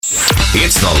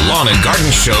It's the Lawn and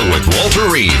Garden Show with Walter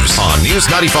Reeves on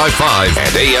News 95.5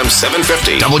 and AM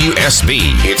 750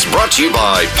 WSB. It's brought to you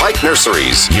by Pike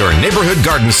Nurseries, your neighborhood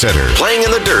garden center, playing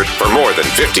in the dirt for more than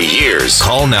 50 years.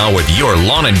 Call now with your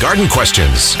lawn and garden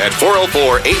questions at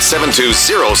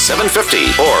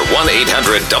 404-872-0750 or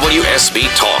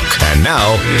 1-800-WSB-TALK. And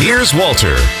now, here's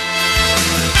Walter.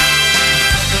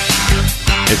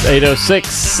 It's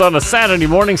 8:06 on a Saturday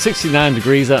morning, 69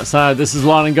 degrees outside. This is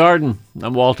Lawn and Garden.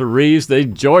 I'm Walter Reeves, the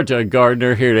Georgia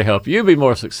gardener, here to help you be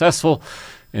more successful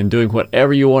in doing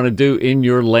whatever you want to do in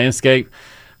your landscape.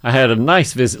 I had a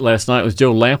nice visit last night with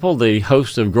Joe Lample, the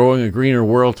host of Growing a Greener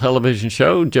World television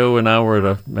show. Joe and I were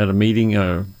at a meeting,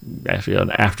 actually an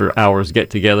after-hours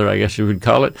get-together, I guess you would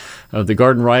call it, of the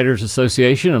Garden Writers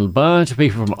Association, and a bunch of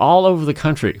people from all over the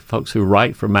country, folks who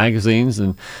write for magazines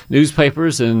and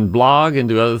newspapers and blog and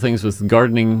do other things with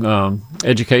gardening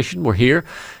education were here.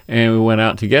 And we went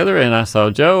out together, and I saw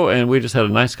Joe, and we just had a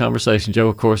nice conversation. Joe,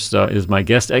 of course, is my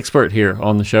guest expert here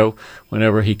on the show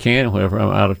whenever he can, whenever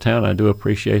I'm out of town. I do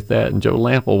appreciate that. And Joe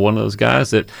Lample, one of those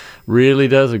guys that really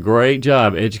does a great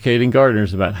job educating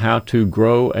gardeners about how to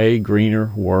grow a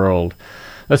greener world.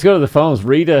 Let's go to the phones.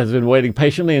 Rita has been waiting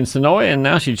patiently in Sonoy, and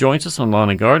now she joins us on Lawn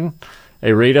and Garden.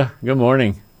 Hey, Rita, good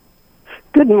morning.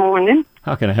 Good morning.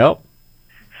 How can I help?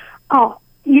 Oh,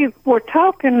 you were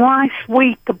talking last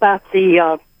week about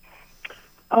the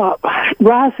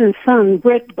Rising Sun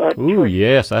redbud tree. Ooh,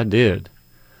 yes, I did.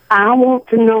 I want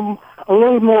to know a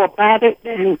little more about it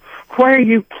and where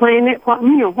you plant it,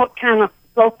 what kind of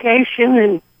location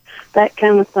and that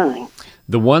kind of thing.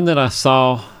 The one that I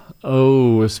saw,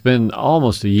 it's been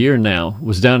almost a year now,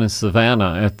 was down in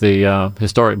Savannah at the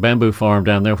historic bamboo farm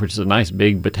down there, which is a nice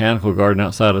big botanical garden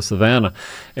outside of Savannah.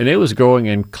 And it was growing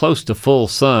in close to full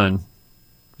sun.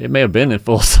 It may have been in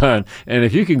full sun. And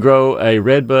if you can grow a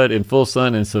redbud in full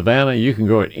sun in Savannah, you can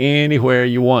grow it anywhere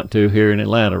you want to here in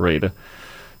Atlanta, Rita.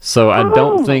 So I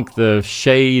don't think the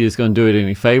shade is going to do it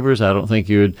any favors. I don't think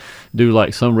you would do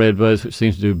like some redbuds, which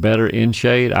seems to do better in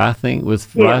shade. I think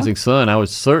with rising sun, I would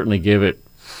certainly give it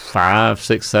 5,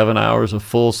 6, 7 hours of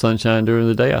full sunshine during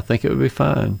the day. I think it would be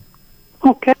fine.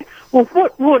 Okay. Well,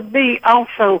 what would be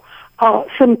also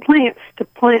some plants to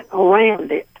plant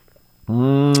around it?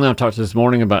 I talked this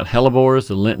morning about hellebores.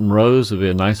 The Linton Rose would be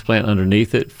a nice plant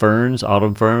underneath it. Ferns,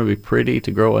 autumn fern would be pretty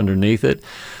to grow underneath it.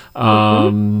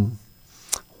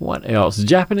 What else?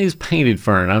 Japanese painted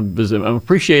fern. I'm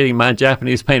appreciating my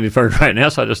Japanese painted fern right now,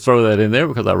 so I just throw that in there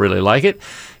because I really like it.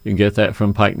 You can get that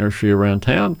from Pike Nursery around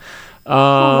town.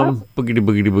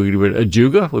 Boogity. A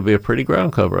juga would be a pretty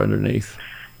ground cover underneath.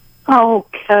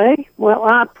 Okay. Well,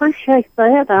 I appreciate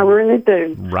that. I really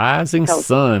do. Rising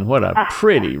Sun. What a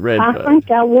pretty redbud. I think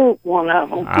I want one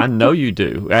of them. I know you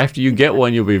do. After you get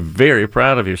one, you'll be very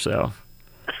proud of yourself.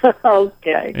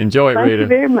 Okay. Enjoy it, Rita. Thank you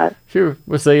very much. Sure.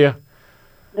 We'll see you.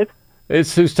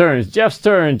 It's whose turn? It's Jeff's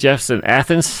turn. Jeff's in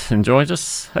Athens and joins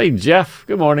us. Hey, Jeff.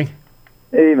 Good morning.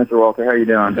 Hey, Mr. Walter. How are you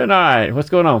doing? Good night. What's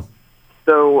going on?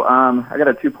 So I got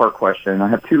a two-part question. I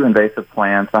have two invasive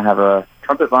plants. I have a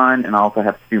trumpet vine, and I also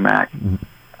have sumac in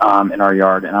our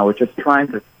yard. And I was just trying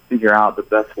to figure out the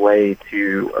best way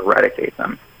to eradicate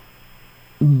them.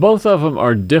 Both of them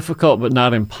are difficult, but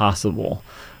not impossible.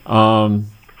 When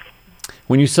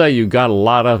you say you got a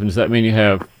lot of them, does that mean you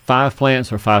have 5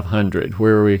 plants or 500?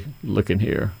 Where are we looking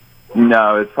here?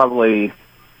 No, it's probably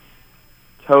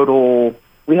total.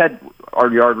 We had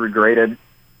our yard regraded,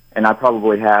 and I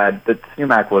probably had, the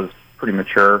sumac was pretty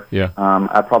mature. Yeah.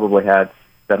 I probably had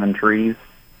 7 trees.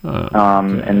 Okay.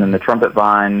 And then the trumpet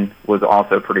vine was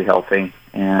also pretty healthy,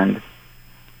 and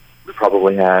we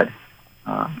probably had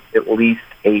at least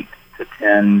 8 to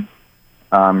 10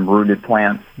 rooted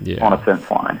plants on a fence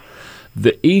line.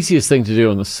 The easiest thing to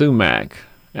do on the sumac,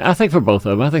 I think for both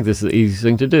of them, I think this is the easiest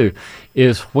thing to do,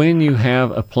 is when you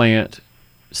have a plant,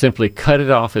 simply cut it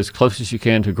off as close as you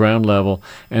can to ground level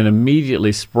and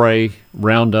immediately spray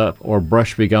Roundup or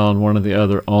Brush Be Gone, one or the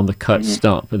other, on the cut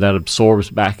stump. And that absorbs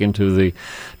back into the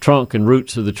trunk and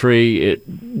roots of the tree. It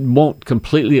won't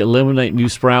completely eliminate new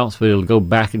sprouts, but it'll go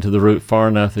back into the root far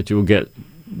enough that you will get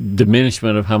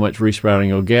diminishment of how much resprouting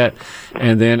you'll get.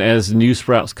 And then as new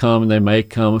sprouts come, and they may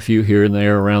come a few here and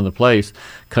there around the place,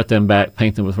 cut them back,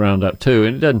 paint them with Roundup too.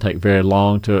 And it doesn't take very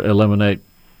long to eliminate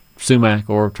sumac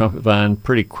or trumpet vine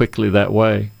pretty quickly that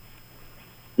way.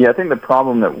 Yeah, I think the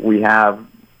problem that we have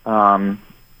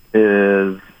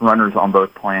is runners on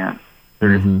both plants.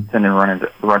 There's sending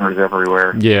runners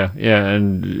everywhere. Yeah,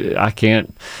 and I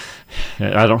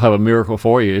don't have a miracle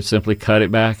for you. It's simply cut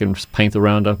it back and paint the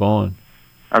Roundup on.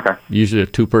 Okay. Usually a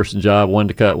 2-person job, one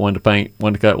to cut, one to paint,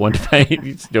 one to cut, one to paint.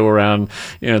 You still around,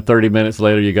 30 minutes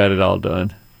later, you got it all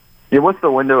done. Yeah, what's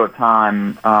the window of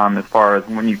time as far as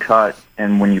when you cut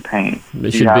and when you paint?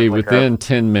 It should be within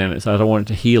 10 minutes. I don't want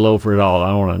it to heal over at all.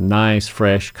 I want a nice,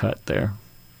 fresh cut there.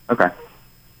 Okay.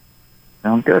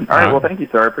 Sounds good. All right. Well, thank you,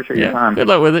 sir. I appreciate your time. Good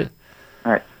luck with it.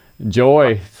 All right.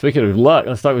 Joy, speaking of luck,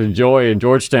 let's talk with Joy in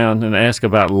Georgetown and ask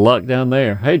about luck down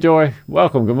there. Hey, Joy.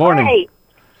 Welcome. Good morning. Hey.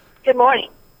 Good morning.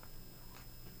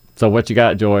 So what you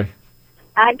got, Joy?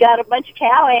 I got a bunch of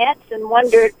cow ants and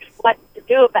wondered what to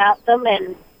do about them,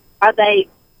 and are they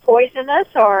poisonous,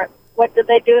 or what do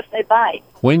they do if they bite?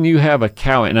 When you have a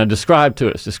cow ant, now describe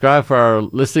for our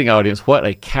listening audience what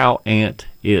a cow ant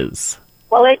is.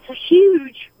 Well, it's a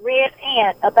huge red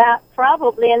ant, about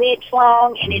probably an inch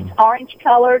long, and it's orange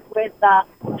colored with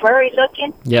furry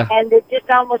looking. Yeah. And it's just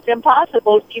almost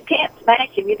impossible. You can't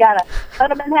smash them. You got to cut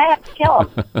them in half to kill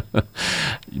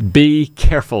them. Be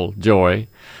careful, Joy.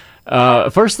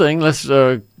 First thing, let's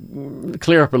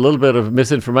clear up a little bit of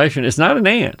misinformation. It's not an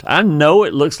ant. I know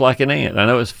it looks like an ant. I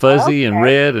know it's fuzzy and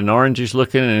red and orangish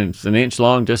looking, and it's an inch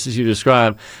long, just as you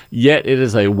described. Yet it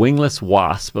is a wingless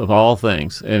wasp of all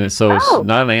things, and it's not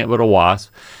an ant but a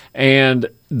wasp. And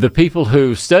the people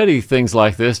who study things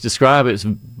like this describe its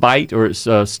bite, or its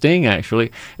sting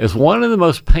actually, as one of the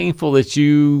most painful that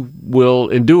you will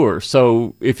endure.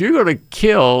 So if you're going to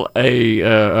kill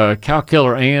a cow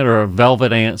killer ant, or a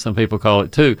velvet ant, some people call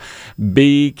it too,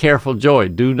 be careful, Joy.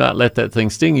 Do not let that thing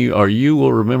sting you, or you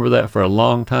will remember that for a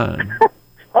long time.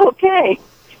 Okay.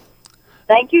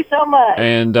 Thank you so much.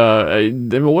 And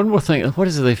one more thing. What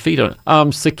is it they feed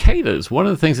on? Cicadas. One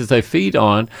of the things that they feed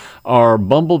on are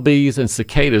bumblebees and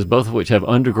cicadas, both of which have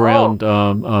underground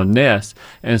nests.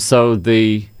 And so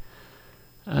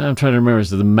I'm trying to remember,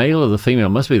 is it the male or the female?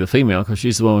 It must be the female, because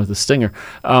she's the one with the stinger.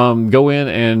 Go in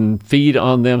and feed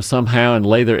on them somehow and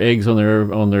lay their eggs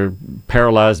on their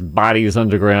paralyzed bodies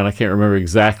underground. I can't remember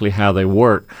exactly how they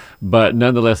work, but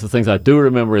nonetheless, the things I do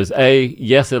remember is A,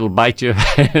 yes, it'll bite you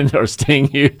or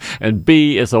sting you, and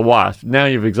B, it's a wasp. Now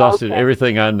you've exhausted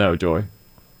everything I know, Joy.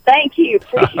 Thank you.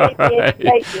 Appreciate the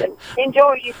information.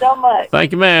 Enjoy you so much.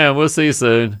 Thank you, ma'am. We'll see you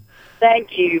soon.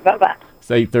 Thank you. Bye-bye. It's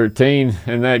 8:13,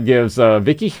 and that gives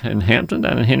Vicki in Hampton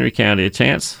down in Henry County a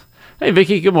chance. Hey,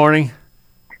 Vicki, good morning.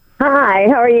 Hi,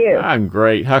 how are you? I'm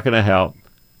great. How can I help?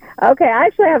 Okay, I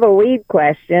actually have a weed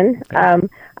question.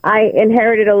 I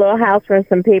inherited a little house from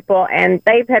some people, and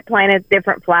they've had planted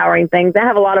different flowering things. I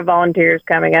have a lot of volunteers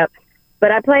coming up,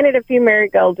 but I planted a few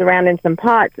marigolds around in some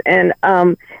pots, and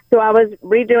so I was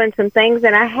redoing some things,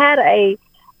 and I had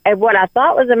what I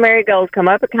thought was a marigold come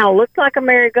up. It kind of looked like a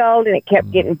marigold, and it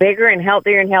kept getting bigger and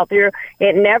healthier and healthier.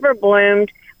 It never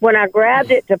bloomed. When I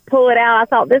grabbed it to pull it out, I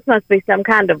thought this must be some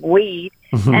kind of weed.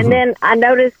 And then I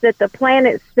noticed that the plant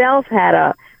itself had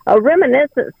a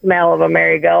reminiscent smell of a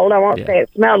marigold. I won't say it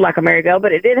smelled like a marigold,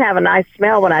 but it did have a nice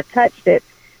smell when I touched it.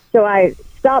 So I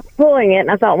stopped pulling it, and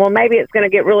I thought, well, maybe it's going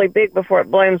to get really big before it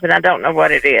blooms, and I don't know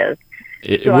what it is.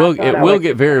 It will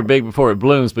get very big before it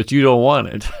blooms, but you don't want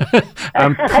it.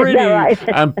 I'm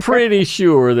pretty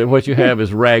sure that what you have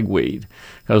is ragweed,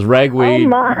 because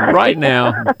ragweed right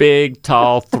now, big,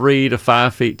 tall, 3 to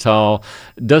 5 feet tall,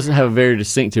 doesn't have a very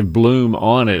distinctive bloom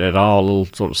on it at all. A little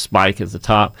sort of spike at the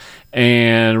top.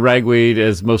 And ragweed,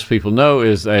 as most people know,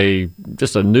 is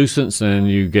just a nuisance, and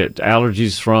you get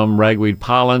allergies from ragweed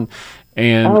pollen.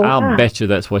 And I'll bet you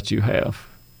that's what you have.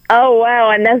 Oh,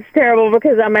 wow, and that's terrible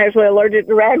because I'm actually allergic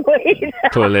to ragweed.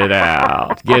 Pull it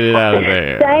out. Get it out of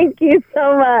there. Thank you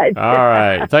so much. All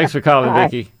right. Thanks for calling,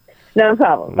 Vicki. No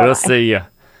problem. We'll see you.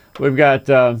 We've got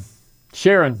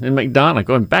Sharon in McDonough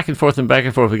going back and forth and back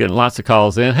and forth. We're getting lots of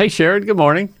calls in. Hey, Sharon, good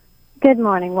morning. Good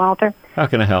morning, Walter. How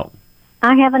can I help?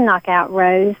 I have a knockout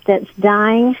rose that's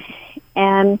dying,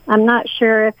 and I'm not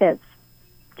sure if it's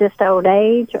just old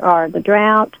age or the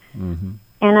drought. Mm-hmm.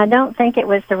 And I don't think it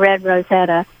was the red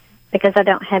rosetta, because I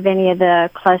don't have any of the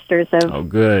clusters of. Oh,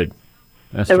 good.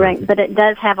 That's the ring, but it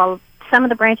does have some of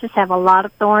the branches have a lot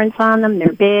of thorns on them.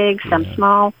 They're big, some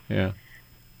small. Yeah.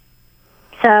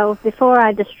 So before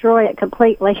I destroy it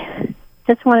completely,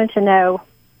 just wanted to know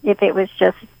if it was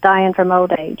just dying from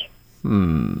old age.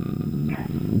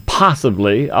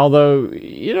 Possibly. Although,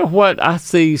 you know what I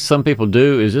see some people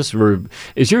do is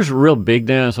is yours real big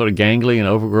now, sort of gangly and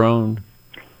overgrown?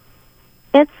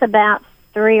 It's about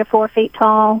 3 or 4 feet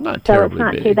tall, so it's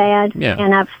not big. too bad. Yeah.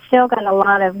 And I've still got a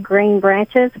lot of green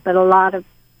branches, but a lot of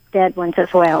dead ones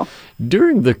as well.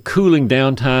 During the cooling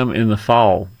down time in the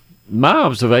fall, my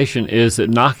observation is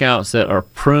that knockouts that are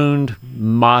pruned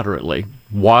moderately,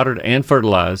 watered and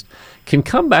fertilized, can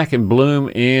come back and bloom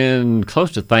in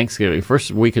close to Thanksgiving,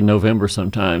 first week in November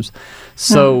sometimes.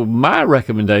 So my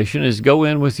recommendation is go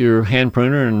in with your hand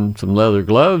pruner and some leather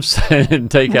gloves and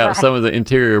take out some of the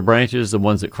interior branches, the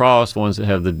ones that cross, the ones that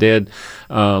have the dead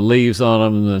leaves on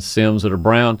them, the stems that are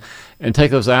brown, and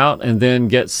take those out, and then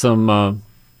get some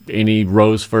any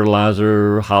rose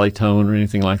fertilizer, Hollytone, or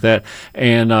anything like that,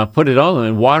 and put it on them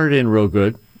and water it in real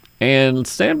good. And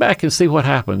stand back and see what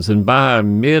happens. And by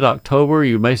mid-October,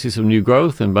 you may see some new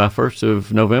growth. And by 1st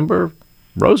of November,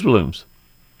 rose blooms.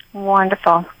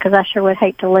 Wonderful, because I sure would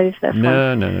hate to lose this one.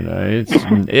 No.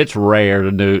 It's rare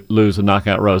to lose a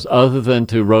knockout rose, other than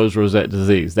to rose rosette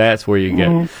disease. That's where you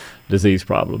get disease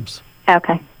problems.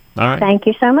 Okay. All right. Thank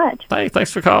you so much. Hey,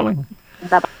 thanks for calling.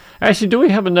 Bye-bye. Actually, do we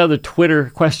have another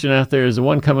Twitter question out there? Is the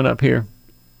one coming up here?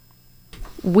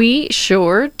 We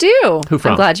sure do. Who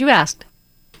from? I'm glad you asked.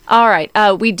 All right.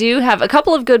 We do have a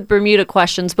couple of good Bermuda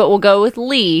questions, but we'll go with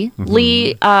Lee. Mm-hmm.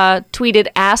 Lee tweeted,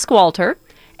 "Ask Walter."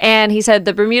 And he said,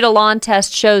 the Bermuda lawn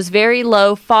test shows very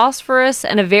low phosphorus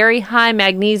and a very high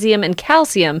magnesium and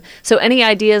calcium. So any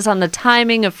ideas on the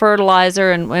timing of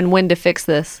fertilizer and when to fix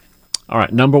this? All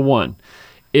right. Number one,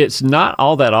 it's not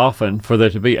all that often for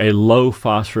there to be a low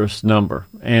phosphorus number.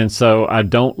 And so I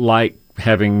don't like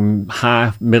having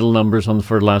high middle numbers on the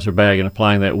fertilizer bag and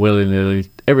applying that willy-nilly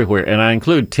everywhere. And I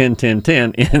include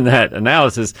 10-10-10 in that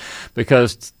analysis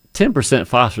because 10%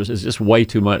 phosphorus is just way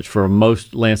too much for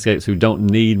most landscapes who don't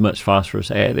need much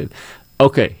phosphorus added.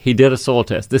 Okay, he did a soil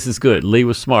test. This is good. Lee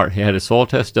was smart. He had his soil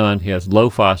test done. He has low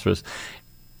phosphorus.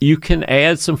 You can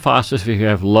add some phosphorus if you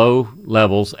have low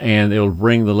levels, and it'll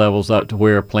bring the levels up to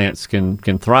where plants can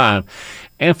thrive.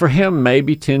 And for him,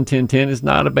 maybe 10-10-10 is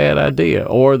not a bad idea.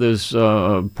 Or there's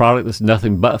a product that's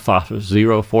nothing but phosphorus,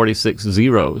 046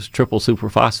 zeros. Triple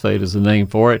superphosphate is the name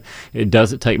for it. It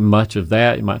doesn't take much of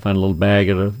that. You might find a little bag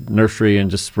at a nursery and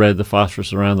just spread the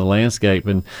phosphorus around the landscape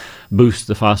and boost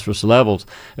the phosphorus levels.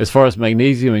 As far as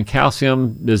magnesium and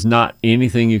calcium, there's not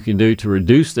anything you can do to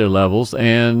reduce their levels.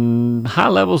 And high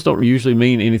levels don't usually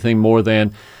mean anything more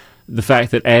than the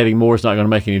fact that adding more is not going to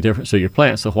make any difference to your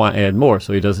plant, so why add more?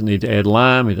 So he doesn't need to add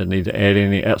lime, he doesn't need to add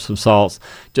any Epsom salts,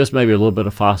 just maybe a little bit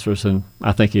of phosphorus, and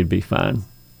I think he'd be fine.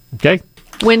 Okay?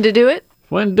 When to do it?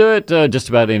 When to do it? Just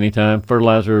about any time.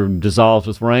 Fertilizer dissolves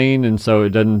with rain, and so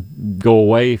it doesn't go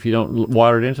away if you don't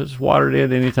water it in. So just water it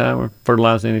in anytime or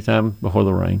fertilize anytime before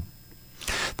the rain.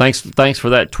 Thanks for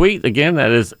that tweet. Again,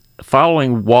 that is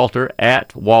following Walter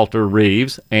at Walter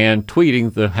Reeves and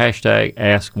tweeting the hashtag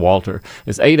 #AskWalter.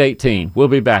 It's 8:18. We'll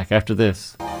be back after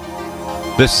this.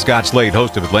 This is Scott Slade,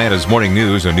 host of Atlanta's Morning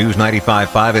News on News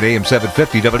 95.5 at AM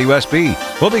 750 WSB.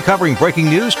 We'll be covering breaking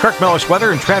news, Kirk Mellish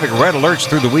weather, and traffic red alerts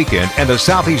through the weekend. And the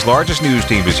Southeast's largest news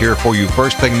team is here for you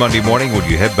first thing Monday morning when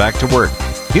you head back to work.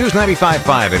 News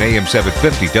 95.5 at AM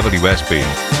 750 WSB.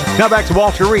 Now back to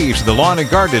Walter Reeves, the lawn and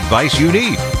garden advice you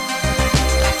need.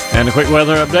 And a quick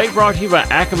weather update brought to you by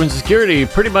Ackerman Security.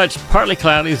 Pretty much partly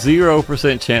cloudy,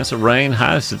 0% chance of rain.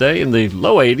 Highs today in the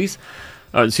low 80s.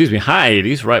 High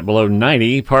 80s, right below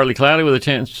 90. Partly cloudy with a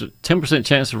 10%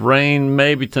 chance of rain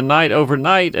maybe tonight,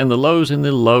 overnight, and the lows in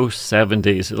the low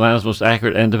 70s. Atlanta's most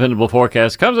accurate and dependable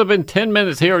forecast comes up in 10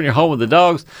 minutes here on your home with the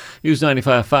dogs. Use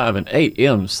 95.5 and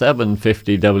AM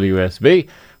 750 WSB.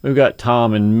 We've got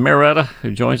Tom in Marietta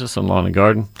who joins us on Lawn and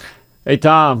Garden. Hey,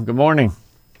 Tom, good morning.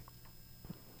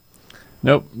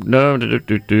 Nope, no,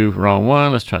 wrong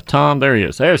one. Let's try Tom. There he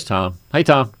is. There's Tom. Hey,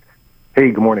 Tom.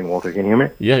 Hey, good morning, Walter. Can you hear me?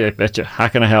 Yeah, I betcha. How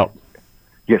can I help?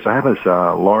 Yes, I have this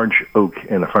large oak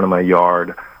in the front of my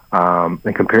yard,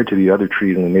 and compared to the other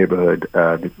trees in the neighborhood,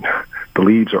 the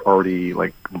leaves are already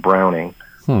like browning.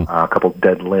 A couple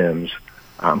dead limbs.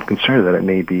 I'm concerned that it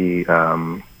may be.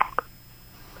 I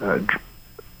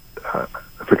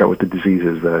forgot what the disease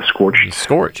is. The scorch.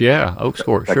 Scorch, yeah, oak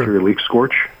scorch. Bacterial sure. leaf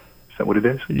scorch. Is that what it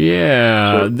is?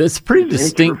 Yeah, so that's pretty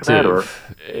distinctive.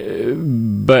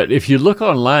 But if you look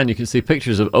online, you can see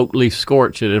pictures of oak leaf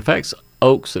scorch. It affects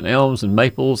oaks and elms and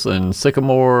maples and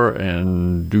sycamore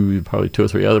and probably 2 or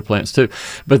 3 other plants too.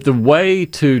 But the way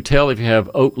to tell if you have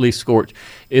oak leaf scorch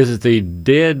is that the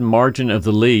dead margin of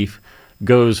the leaf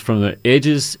goes from the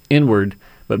edges inward.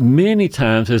 But many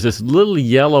times there's this little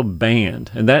yellow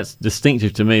band, and that's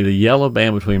distinctive to me, the yellow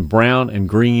band between brown and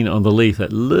green on the leaf,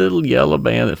 that little yellow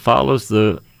band that follows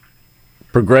the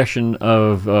progression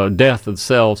of death of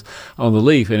cells on the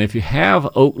leaf. And if you have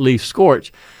oak leaf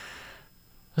scorch,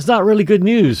 it's not really good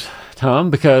news, Tom,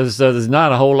 because there's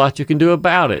not a whole lot you can do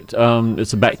about it.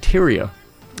 It's a bacteria.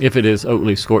 if it is oak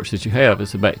leaf scorch that you have,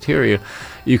 it's a bacteria.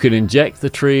 You can inject the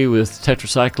tree with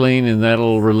tetracycline, and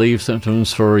that'll relieve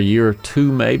symptoms for a year or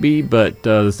two maybe, but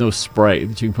there's no spray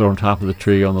that you can put on top of the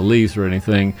tree on the leaves or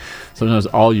anything. Sometimes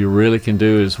all you really can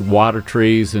do is water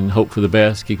trees and hope for the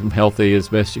best, keep them healthy as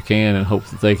best you can, and hope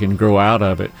that they can grow out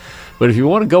of it. But if you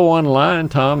want to go online,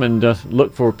 Tom, and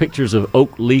look for pictures of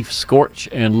oak leaf scorch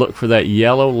and look for that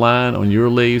yellow line on your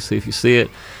leaves, see if you see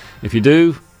it. If you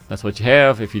do, that's what you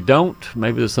have. If you don't,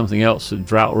 maybe there's something else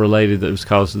drought-related that was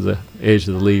causing the edge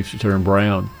of the leaves to turn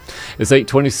brown. It's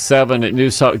 8:27 at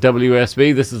News Talk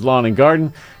WSB. This is Lawn and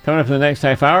Garden. Coming up in the next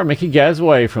half hour, Mickey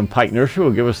Gazaway from Pike Nursery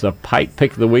will give us the Pike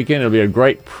Pick of the Weekend. It'll be a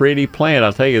great, pretty plant,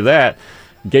 I'll tell you that.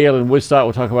 Gail in Woodstock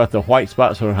will talk about the white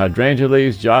spots on hydrangea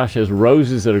leaves. Josh has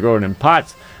roses that are growing in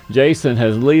pots. Jason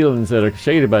has lealands that are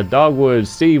shaded by dogwood.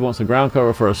 Steve wants a ground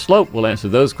cover for a slope. We'll answer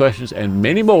those questions and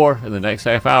many more in the next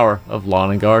half hour of Lawn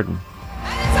and Garden.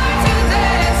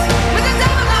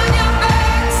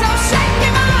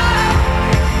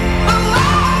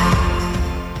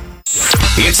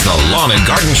 It's the Lawn and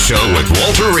Garden Show with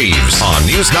Walter Reeves on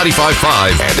News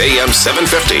 95.5 and AM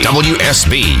 750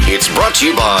 WSB. It's brought to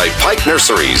you by Pike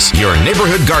Nurseries, your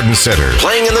neighborhood garden center,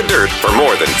 playing in the dirt for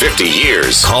more than 50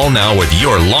 years. Call now with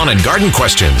your lawn and garden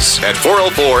questions at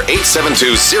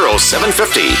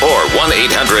 404-872-0750 or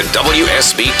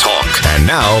 1-800-WSB-TALK. And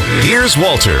now, here's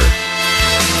Walter.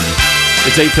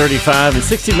 It's 8:35 and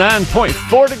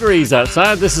 69.4 degrees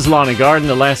outside. This is Lawn and Garden,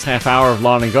 the last half hour of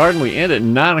Lawn and Garden. We end at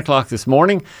 9 o'clock this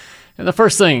morning. And the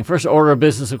first order of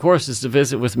business, of course, is to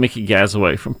visit with Mickey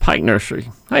Gazaway from Pike Nursery.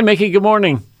 Hi, Mickey. Good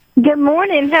morning. Good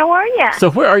morning. How are you?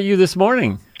 So where are you this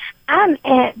morning? I'm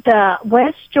at the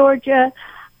West Georgia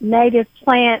Native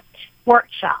Plant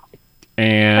Workshop.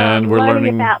 And we're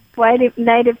learning about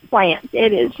native plants.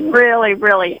 It is really,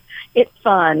 really, it's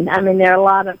fun. I mean, there are a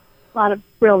lot of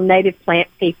real native plant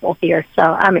people here, so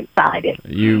I'm excited.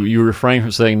 You refrain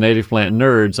from saying native plant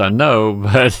nerds, I know,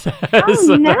 but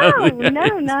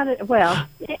well,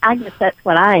 I guess that's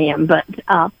what I am, but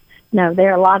no,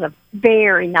 there are a lot of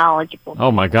very knowledgeable people.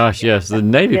 Oh my gosh, yes, the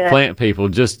native plant people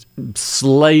just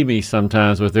slay me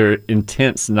sometimes with their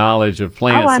intense knowledge of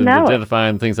plants and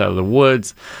identifying things out of the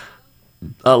woods.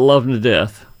 I love them to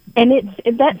death. And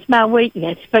that's my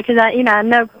weakness, because I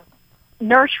know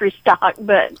nursery stock,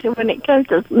 but when it comes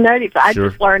to natives, I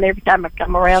just learn every time I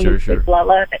come around. People, I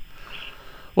love it.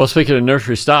 Well, speaking of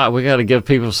nursery stock, we got to give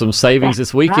people some savings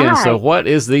this weekend. Right. So what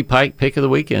is the Pike Pick of the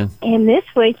Weekend? And this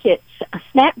week it's a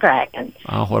snapdragon.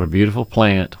 Oh, what a beautiful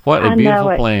plant. What a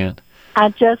beautiful plant. I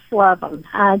just love them.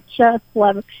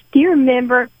 Do you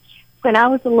remember when I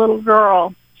was a little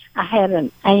girl, I had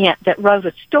an aunt that wrote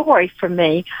a story for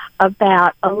me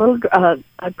about a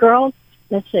girl,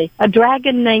 a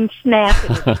dragon named Snap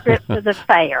in a trip to the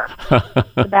fair.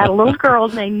 About a little girl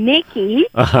named Nikki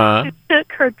who took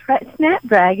her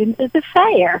snapdragon to the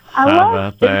fair. How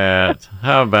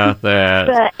about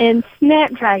that? And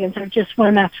snapdragons are just one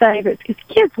of my favorites because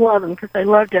kids love them because they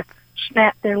love to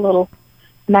snap their little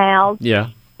mouths.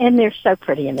 Yeah. And they're so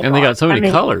pretty in the And they got so many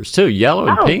colors, too, yellow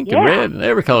and pink and red and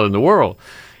every color in the world.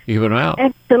 You put them out.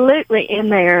 Absolutely.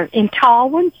 And they're in tall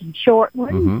ones and short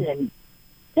ones and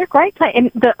they're great plants.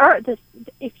 And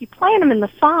if you plant them in the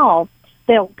fall,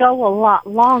 they'll go a lot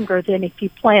longer than if you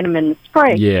plant them in the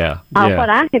spring. Yeah. What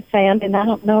I have found, and I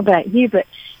don't know about you, but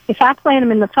if I plant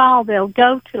them in the fall, they'll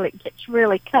go till it gets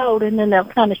really cold, and then they'll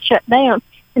kind of shut down,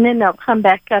 and then they'll come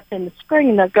back up in the spring,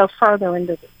 and they'll go further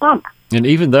into the summer. And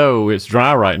even though it's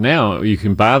dry right now, you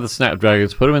can buy the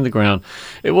snapdragons, put them in the ground.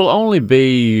 It will only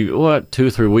be, 2 or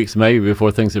 3 weeks maybe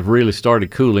before things have really started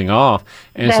cooling off.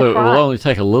 And so it will only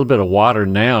take a little bit of water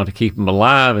now to keep them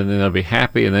alive, and then they'll be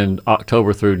happy. And then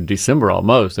October through December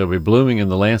almost, they'll be blooming in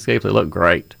the landscape. They look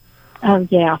great. Oh,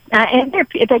 yeah. And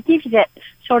they give you that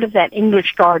sort of that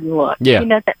English garden look. Yeah. You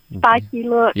know, that spiky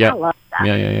look. Yeah. I love that.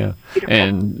 Yeah.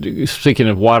 And speaking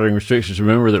of watering restrictions,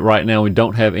 remember that right now we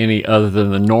don't have any other than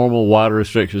the normal water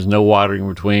restrictions, no watering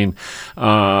between 10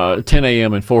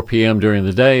 a.m. and 4 p.m. during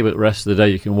the day, but the rest of the day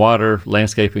you can water.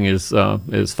 Landscaping is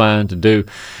fine to do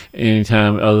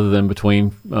anytime other than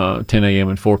between 10 a.m.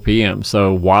 and 4 p.m.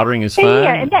 So watering is fine.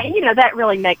 Yeah, and that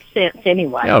really makes sense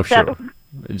anyway. Oh, sure.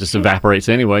 It just evaporates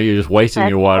anyway. You're just wasting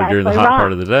your water during the hot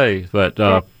part of the day. But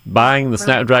buying the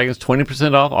Snapdragons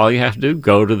 20% off, all you have to do,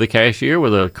 go to the cashier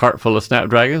with a cart full of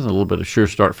Snapdragons, a little bit of Sure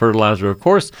Start fertilizer, of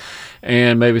course,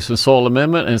 and maybe some soil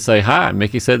amendment, and say, hi,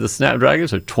 Mickey said the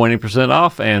Snapdragons are 20%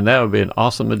 off, and that would be an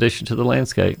awesome addition to the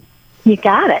landscape. You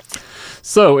got it.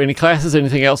 So, any classes,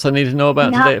 anything else I need to know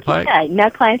about today at Pike? No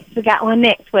classes. We got one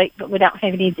next week, but we don't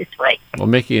have any this week. Well,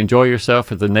 Mickey, enjoy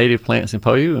yourself at the Native Plant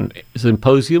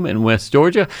Symposium in West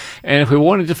Georgia. And if we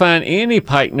wanted to find any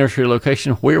Pike Nursery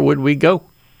location, where would we go?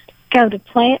 Go to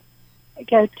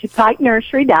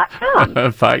pikenursery.com.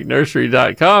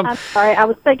 pikenursery.com. I'm sorry, I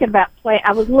was thinking about plant.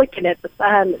 I was looking at the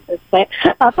sign that says plant.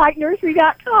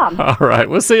 Pikenursery.com. All right,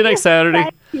 we'll see you next Saturday.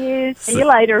 Thank you. See you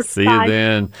later. See Bye. you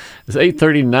then. It's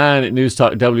 8:39 at News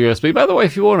Talk WSB. By the way,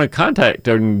 if you want to contact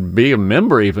and be a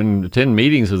member, even attend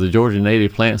meetings of the Georgia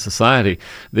Native Plant Society,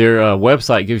 their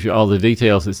website gives you all the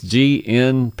details. It's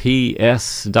gnps.org.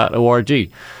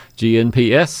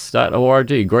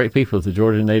 gnps.org. Great people at the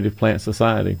Georgia Native Plant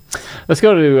Society. Let's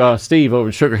go to Steve over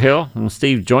in Sugar Hill. And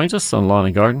Steve joins us on Lawn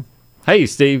and Garden. Hey,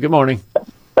 Steve. Good morning.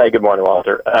 Hey, good morning,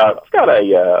 Walter. I've got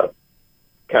a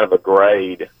kind of a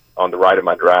grade on the right of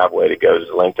my driveway that goes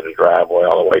the length of the driveway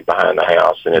all the way behind the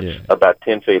house, and it's about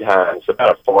 10 feet high, and it's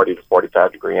about a 40 to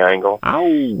 45 degree angle. Ow!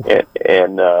 And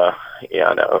yeah,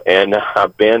 I know. And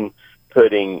I've been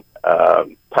putting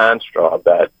pine straw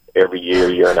about every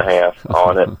year and a half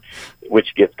on it,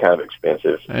 which gets kind of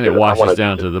expensive. And it washes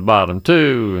down to the bottom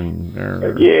too. And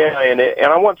and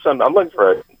I want some. I'm looking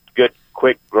for a good,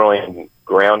 quick growing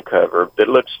ground cover that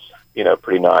looks,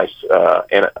 pretty nice.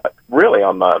 And really,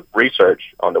 on my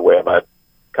research on the web, I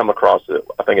come across it.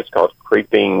 I think it's called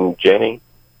Creeping Jenny.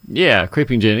 Yeah,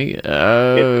 Creeping Jenny. Is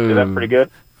that pretty good?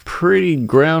 Pretty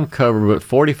ground cover, but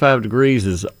 45 degrees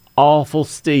is awful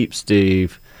steep,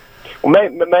 Steve. Well,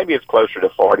 maybe it's closer to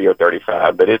 40 or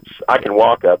 35, but I can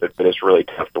walk up it, but it's really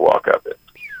tough to walk up it.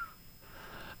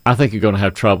 I think you're going to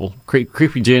have trouble.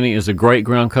 Creepy Jenny is a great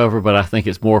ground cover, but I think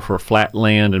it's more for flat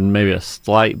land and maybe a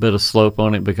slight bit of slope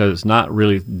on it because it's not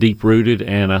really deep-rooted,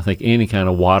 and I think any kind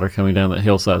of water coming down that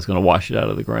hillside is going to wash it out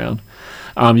of the ground.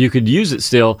 You could use it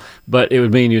still, but it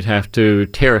would mean you'd have to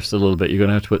terrace it a little bit. You're going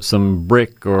to have to put some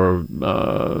brick or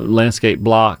landscape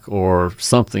block or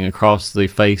something across the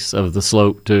face of the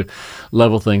slope to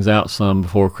level things out some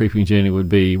before Creeping Jenny would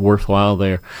be worthwhile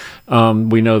there.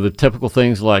 We know the typical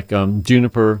things like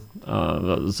juniper,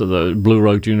 so the blue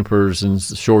road junipers and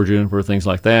shore juniper, things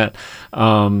like that.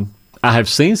 I have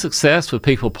seen success with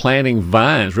people planting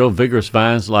vines, real vigorous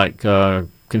vines like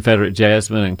Confederate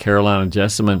jasmine and Carolina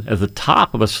jessamine at the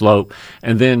top of a slope,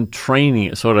 and then training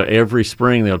it sort of every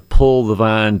spring. They'll pull the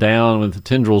vine down with the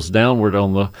tendrils downward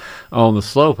on the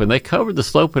slope, and they covered the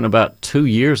slope in about 2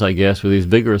 years, I guess, with these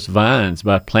vigorous vines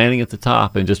by planting at the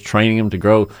top and just training them to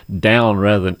grow down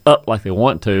rather than up like they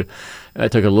want to.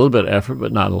 That took a little bit of effort,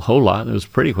 but not a whole lot. It was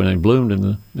pretty when they bloomed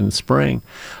in the spring.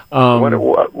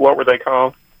 What were they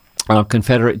called?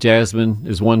 Confederate jasmine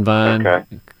is one vine. Okay.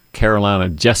 Carolina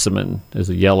jessamine is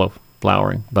a yellow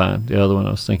flowering vine, the other one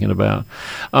I was thinking about.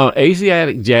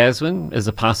 Asiatic jasmine is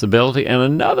a possibility. And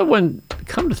another one,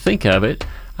 come to think of it,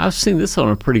 I've seen this on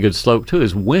a pretty good slope too,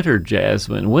 is winter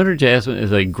jasmine. Winter jasmine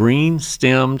is a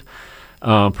green-stemmed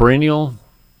perennial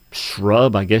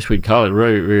shrub, I guess we'd call it,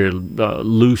 very, very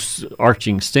loose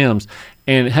arching stems.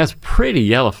 And it has pretty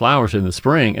yellow flowers in the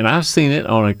spring. And I've seen it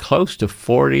on a close to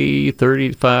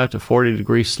 35 to 40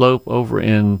 degree slope over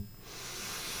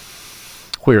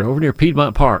near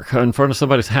Piedmont Park, in front of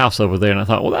somebody's house over there. And I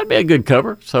thought, well, that'd be a good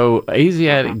cover. So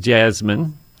Asiatic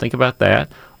jasmine, think about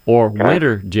that. Or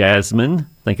winter jasmine,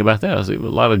 think about that. There's a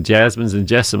lot of jasmines and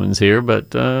jessamines here,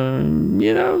 but,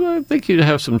 I think you'd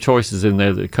have some choices in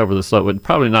there that cover the slope, but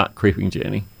probably not Creeping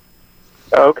Jenny.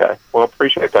 Oh, okay. Well,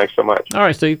 appreciate it. Thanks so much. All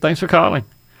right, Steve. Thanks for calling.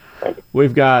 Thank you.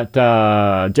 We've got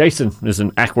Jason is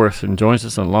in Ackworth and joins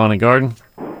us on Lawn and Garden.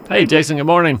 Hey, Jason, good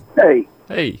morning. Hey.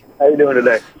 Hey. How you doing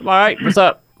today? All right. What's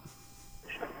up?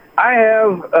 I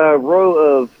have a row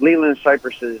of Leland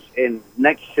cypresses, and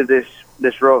next to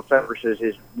this row of cypresses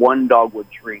is one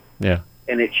dogwood tree. Yeah.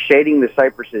 And it's shading the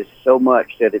cypresses so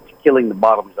much that it's killing the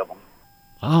bottoms of them.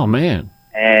 Oh, man.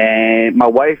 And my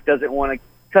wife doesn't want to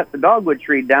cut the dogwood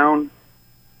tree down,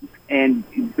 and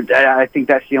I think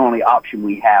that's the only option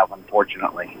we have,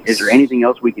 unfortunately. Is there anything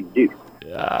else we can do?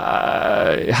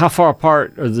 How far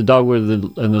apart are the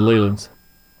dogwood and the Lelands?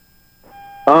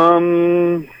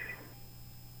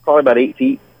 Probably about 8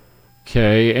 feet.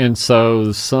 Okay, and so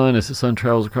as the sun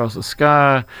travels across the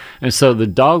sky, and so the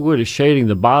dogwood is shading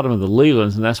the bottom of the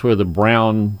Lelands, and that's where the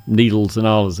brown needles and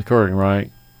all is occurring,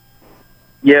 right?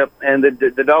 Yep, and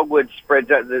the dogwood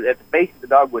spreads out. At the base of the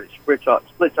dogwood, it splits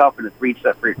off into 3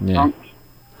 separate chunks.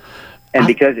 And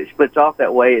because it splits off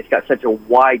that way, it's got such a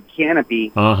wide canopy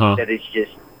that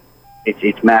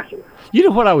it's massive. You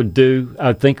know what I would do?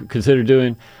 Consider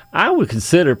doing. I would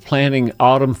consider planting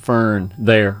autumn fern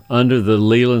there under the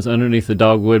Lelands, underneath the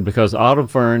dogwood, because autumn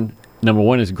fern, number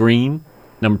one, is green,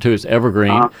 Number 2, it's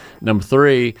evergreen. Number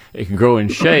 3, it can grow in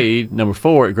shade. Number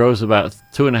 4, it grows about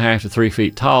 2.5 to 3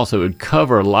 feet tall, so it would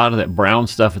cover a lot of that brown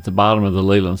stuff at the bottom of the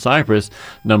Leland cypress.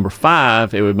 Number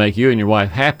 5, it would make you and your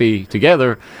wife happy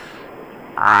together.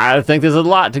 I think there's a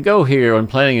lot to go here on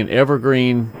planting an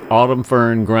evergreen autumn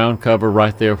fern ground cover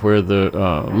right there where the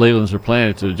Lelands are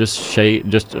planted to just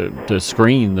shade, to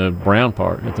screen the brown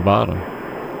part at the bottom.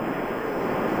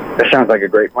 That sounds like a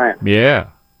great plan. Yeah.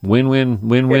 Win.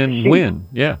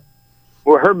 Yeah.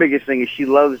 Well, her biggest thing is she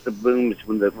loves the blooms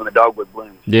when the dogwood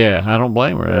blooms. Yeah, I don't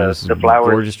blame her. It's the flowers.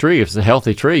 A gorgeous tree. If it's a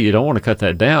healthy tree, you don't want to cut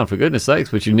that down, for goodness sakes,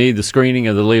 but you need the screening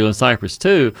of the Leland cypress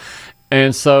too.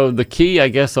 And so the key, I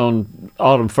guess, on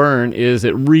autumn fern is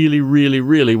it really, really,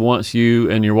 really wants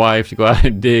you and your wife to go out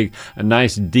and dig a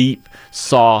nice, deep,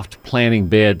 soft planting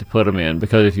bed to put them in.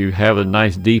 Because if you have a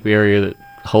nice, deep area that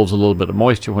holds a little bit of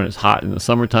moisture when it's hot in the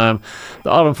summertime, the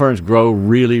autumn ferns grow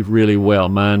really, really well.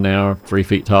 Mine now are 3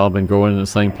 feet tall, been growing in the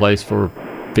same place for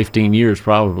 15 years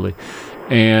probably.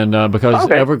 And because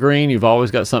it's evergreen, you've always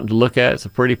got something to look at. It's a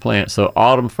pretty plant. So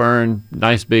autumn fern,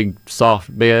 nice, big,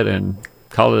 soft bed, and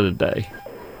call it a day.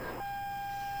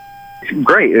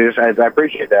 Great. I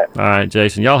appreciate that. All right,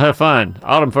 Jason. Y'all have fun.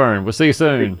 Autumn fern. We'll see you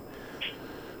soon.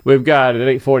 We've got at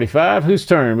 8:45. Whose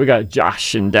turn? We got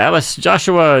Josh in Dallas.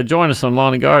 Joshua, join us on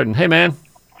Lawn and Garden. Hey, man.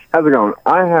 How's it going?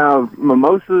 I have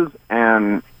mimosas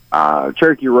and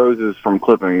Cherokee roses from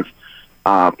clippings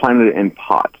planted in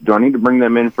pots. Do I need to bring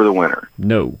them in for the winter?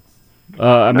 No.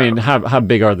 I mean, how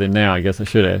big are they now? I guess I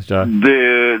should ask, Josh.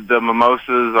 The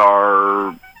mimosas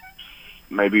are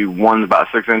maybe one's about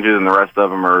 6 inches, and the rest of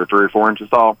them are 3 or 4 inches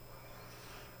tall.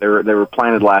 They were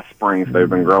planted last spring, so they've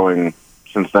been growing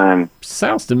since then.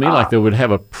 Sounds to me like they would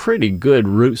have a pretty good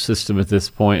root system at this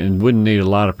point and wouldn't need a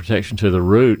lot of protection to the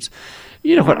roots.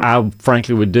 You know what I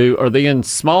frankly would do? Are they in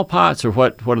small pots, or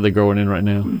what are they growing in right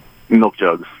now? Milk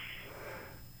jugs.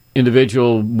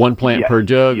 Individual, one plant per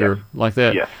jug, or like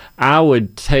that? Yes. I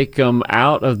would take them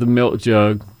out of the milk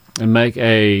jug and make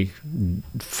a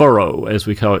furrow, as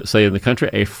we call it, say in the country,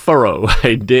 a furrow,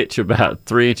 a ditch about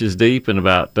 3 inches deep and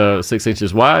about 6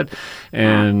 inches wide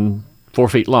and 4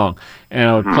 feet long. And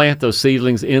I would plant those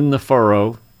seedlings in the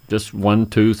furrow, just 1,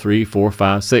 2, 3, 4,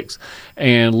 5, 6,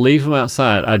 and leave them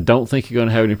outside. I don't think you're going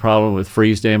to have any problem with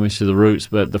freeze damage to the roots,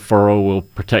 but the furrow will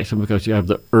protect them because you have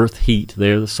the earth heat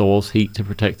there, the soil's heat to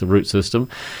protect the root system.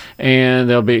 And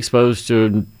they'll be exposed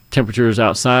to temperatures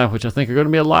outside, which I think are going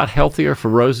to be a lot healthier for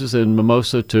roses and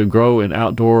mimosa to grow in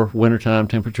outdoor wintertime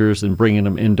temperatures than bringing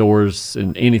them indoors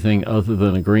in anything other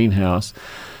than a greenhouse.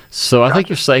 So I think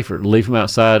you're safer to leave them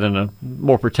outside in a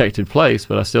more protected place,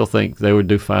 but I still think they would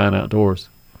do fine outdoors.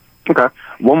 Okay.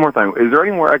 One more thing. Is there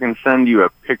anywhere I can send you a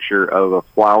picture of a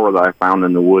flower that I found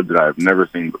in the woods that I've never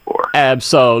seen before?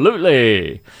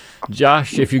 Absolutely.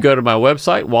 Josh, if you go to my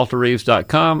website,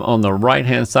 walterreeves.com, on the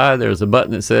right-hand side, there's a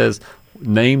button that says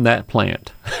name that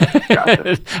plant.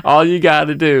 Gotcha. All you got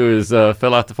to do is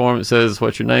fill out the form that says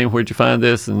what's your name, where'd you find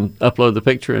this, and upload the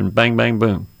picture, and bang, bang,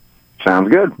 boom. Sounds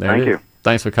good. Thank you.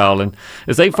 Thanks for calling.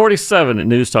 It's 8:47 at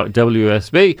News Talk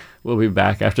WSB. We'll be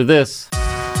back after this.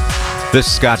 This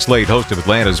is Scott Slade, host of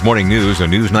Atlanta's Morning News on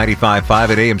News 95.5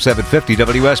 at AM 750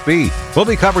 WSB. We'll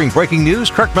be covering breaking news,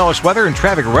 Kirk Mellish weather, and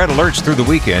traffic red alerts through the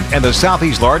weekend. And the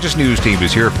Southeast's largest news team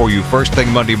is here for you first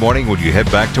thing Monday morning when you head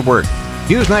back to work.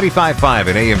 News 95.5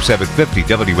 at AM 750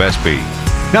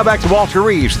 WSB. Now back to Walter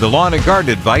Reeves, the lawn and garden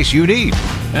advice you need.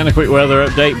 And a quick weather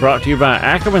update brought to you by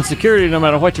Ackerman Security. No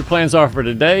matter what your plans are for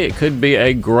today, it could be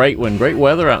a great one. Great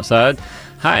weather outside.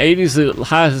 High 80s,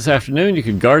 highs this afternoon. You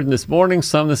can garden this morning,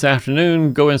 some this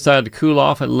afternoon. Go inside to cool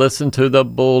off and listen to the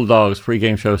Bulldogs.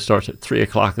 Pre-game show starts at 3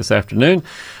 o'clock this afternoon.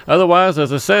 Otherwise,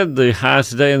 as I said, the highs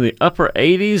today in the upper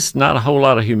 80s. Not a whole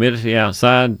lot of humidity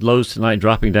outside. Lows tonight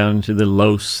dropping down into the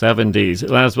low 70s.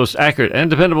 Atlanta's most accurate and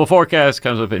dependable forecast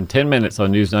comes up in 10 minutes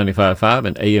on News 95.5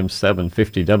 and AM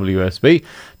 750 WSB.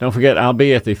 Don't forget, I'll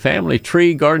be at the Family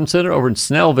Tree Garden Center over in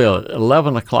Snellville at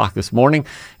 11 o'clock this morning.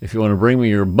 If you want to bring me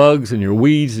your bugs and your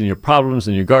weeds and your problems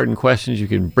and your garden questions, you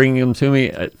can bring them to me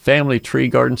at Family Tree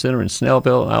Garden Center in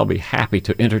Snellville. I'll be happy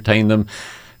to entertain them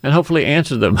and hopefully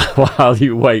answer them while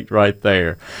you wait right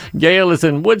there. Gail is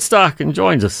in Woodstock and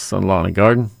joins us on Lawn and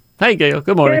Garden. Hey, Gail.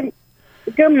 Good morning.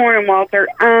 Good morning, Walter.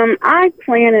 I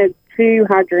planted 2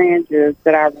 hydrangeas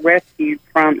that I rescued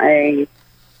from a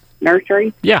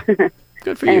nursery. Yeah.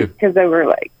 Good for you. Because they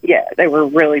were they were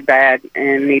really bad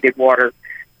and needed water.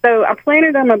 So I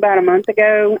planted them about a month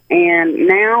ago, and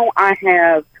now I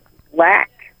have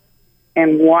black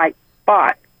and white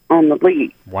spots on the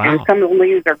leaves. Wow. And some of the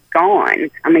leaves are gone.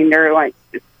 I mean, they're like,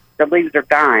 the leaves are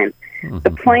dying.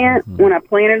 The plant, when I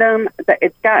planted them,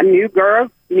 it's got new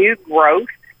growth new growth,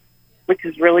 which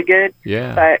is really good.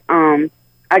 Yeah. But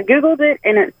I Googled it,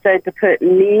 and it said to put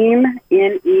neem,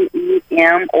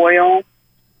 N-E-E-M oil,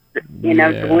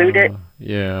 dilute it.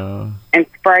 Yeah. And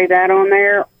spray that on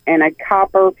there, and a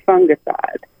copper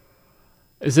fungicide.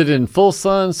 Is it in full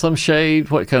sun, some shade?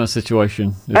 What kind of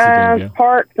situation is it in?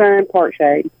 Part sun, part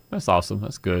shade. That's awesome.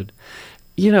 That's good.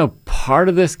 Part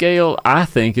of this, Gail, I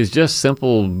think, is just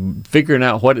simple figuring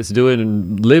out what it's doing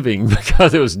and living,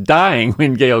 because it was dying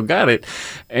when Gail got it.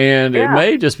 And it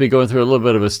may just be going through a little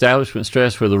bit of establishment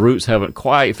stress where the roots haven't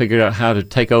quite figured out how to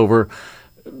take over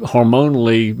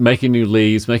hormonally, making new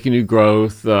leaves, making new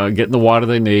growth, getting the water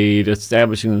they need,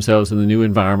 establishing themselves in the new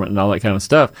environment and all that kind of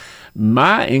stuff.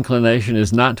 My inclination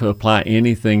is not to apply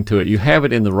anything to it. You have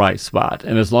it in the right spot,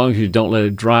 and as long as you don't let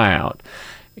it dry out,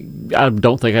 I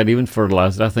don't think I'd even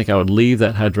fertilize it. I think I would leave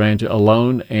that hydrangea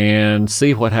alone and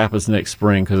see what happens next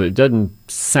spring, because it doesn't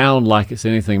sound like it's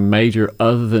anything major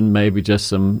other than maybe just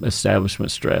some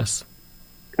establishment stress.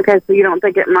 Okay, so you don't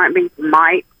think it might be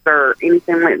mites or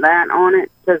anything like that on it?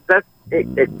 Because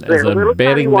it's As a little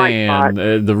betting tiny white man,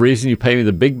 spot. the reason you pay me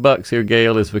the big bucks here,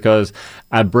 Gail, is because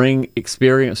I bring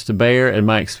experience to bear, and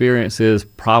my experience is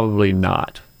probably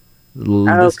not.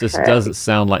 This just doesn't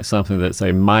sound like something that's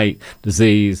a mite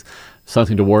disease,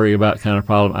 something to worry about kind of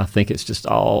problem. I think it's just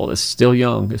it's still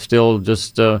young. It's still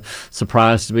just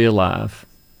surprised to be alive.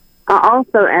 I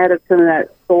also added some of that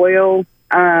soil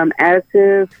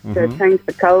additive to change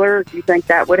the color. Do you think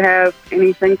that would have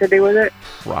anything to do with it?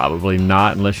 Probably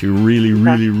not, unless you really,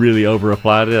 really, really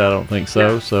over-applied it. I don't think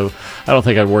so. So I don't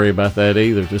think I'd worry about that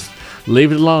either. Just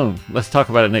leave it alone. Let's talk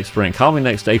about it next spring. Call me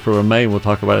next April or May, and we'll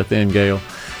talk about it then, Gail.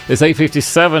 It's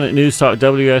 8:57 at News Talk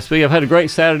WSB. I've had a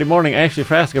great Saturday morning. Ashley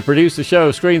Frasca produced the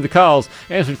show, screened the calls,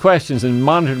 answered questions, and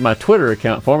monitored my Twitter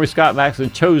account for me. Scott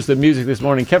Maxson chose the music this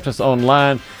morning, kept us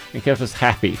online, and kept us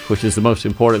happy, which is the most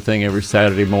important thing every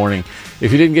Saturday morning.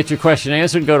 If you didn't get your question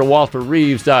answered, go to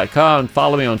walterreeves.com.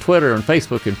 Follow me on Twitter and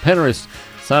Facebook and Pinterest.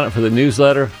 Sign up for the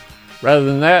newsletter. Other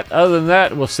than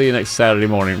that, we'll see you next Saturday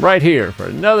morning right here for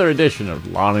another edition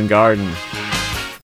of Lawn and Garden.